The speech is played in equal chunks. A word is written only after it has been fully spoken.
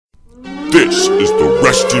This is the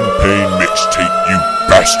Rest in Payne mixtape, you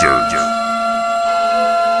bastard!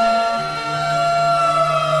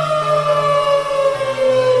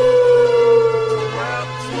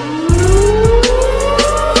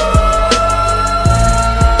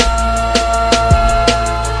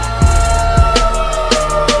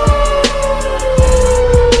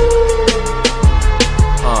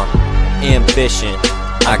 Ambition,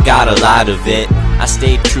 I got a lot of it. I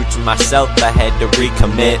stayed true to myself, I had to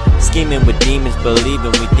recommit. Scheming with demons,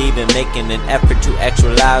 believing we thieving, making an effort to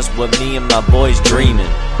actualize what me and my boys dreaming.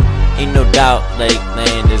 Ain't no doubt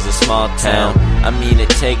Lakeland is a small town. I mean it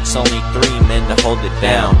takes only 3 men to hold it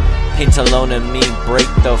down. Paint alone and me break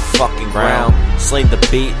the fucking ground. Slay the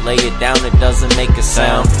beat, lay it down, it doesn't make a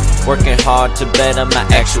sound. Working hard to better my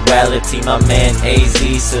actuality. My man AZ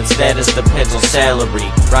said status depends on salary.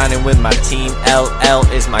 Riding with my team, LL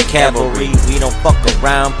is my cavalry. We don't fuck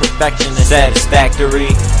around, perfection is satisfactory.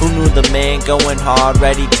 Who knew the man going hard,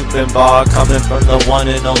 ready to bombard? Coming from the one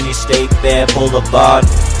and only State Fair Boulevard.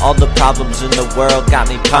 All the problems in the world got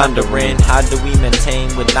me pondering. How do we maintain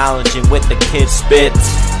with knowledge and with the kid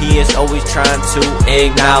spits? He is always trying to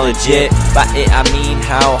acknowledge it. By it I mean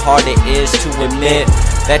how hard it is to admit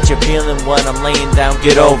that you're feeling what I'm laying down,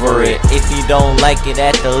 get over it. If you don't like it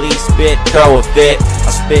at the least bit, throw a fit.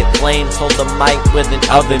 I spit flames, hold the mic with an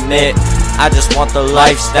oven mitt. I just want the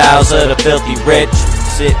lifestyles of the filthy rich.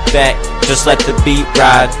 Sit back, just let the beat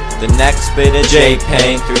ride. The next bit of J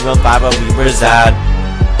Payne, 315 where we reside.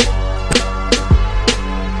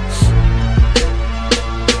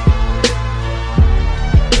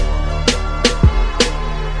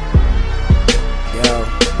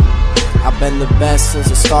 Been the best since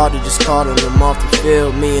I started, just carting them off the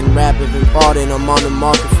field. Me and rap have been partying, I'm on the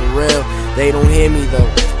market for real. They don't hear me though,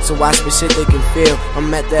 so I spit shit they can feel.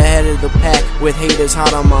 I'm at the head of the pack, with haters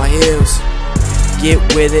hot on my heels. Get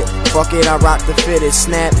with it, fuck it, I rock the fittest.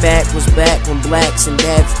 Snapback was back when blacks and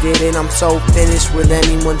dads did it. I'm so finished with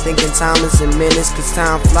anyone thinking time is in minutes, cause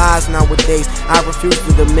time flies nowadays, I refuse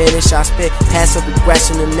to diminish. I spit passive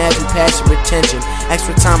aggression and every passion retention.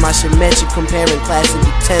 Extra time I should mention, comparing class and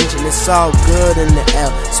detention. It's all good in the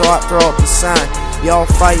L, so I throw up a sign. Y'all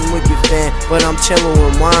fighting with your fan, but I'm chillin'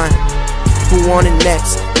 with wine. Who want it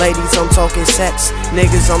next? Ladies, I'm talking sex.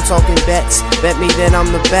 Niggas, I'm talking bets. Bet me that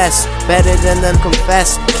I'm the best, better than them,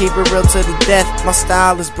 confess. Keep it real to the death. My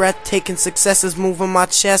style is breathtaking, success is moving my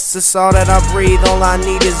chest. It's all that I breathe, all I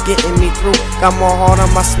need is getting me through. Got more heart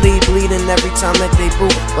on my sleeve, bleeding every time that they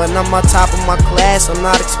boot. But I'm on top of my class, I'm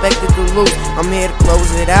not expected to lose. I'm here to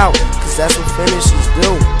close it out, cause that's what finishers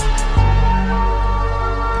do.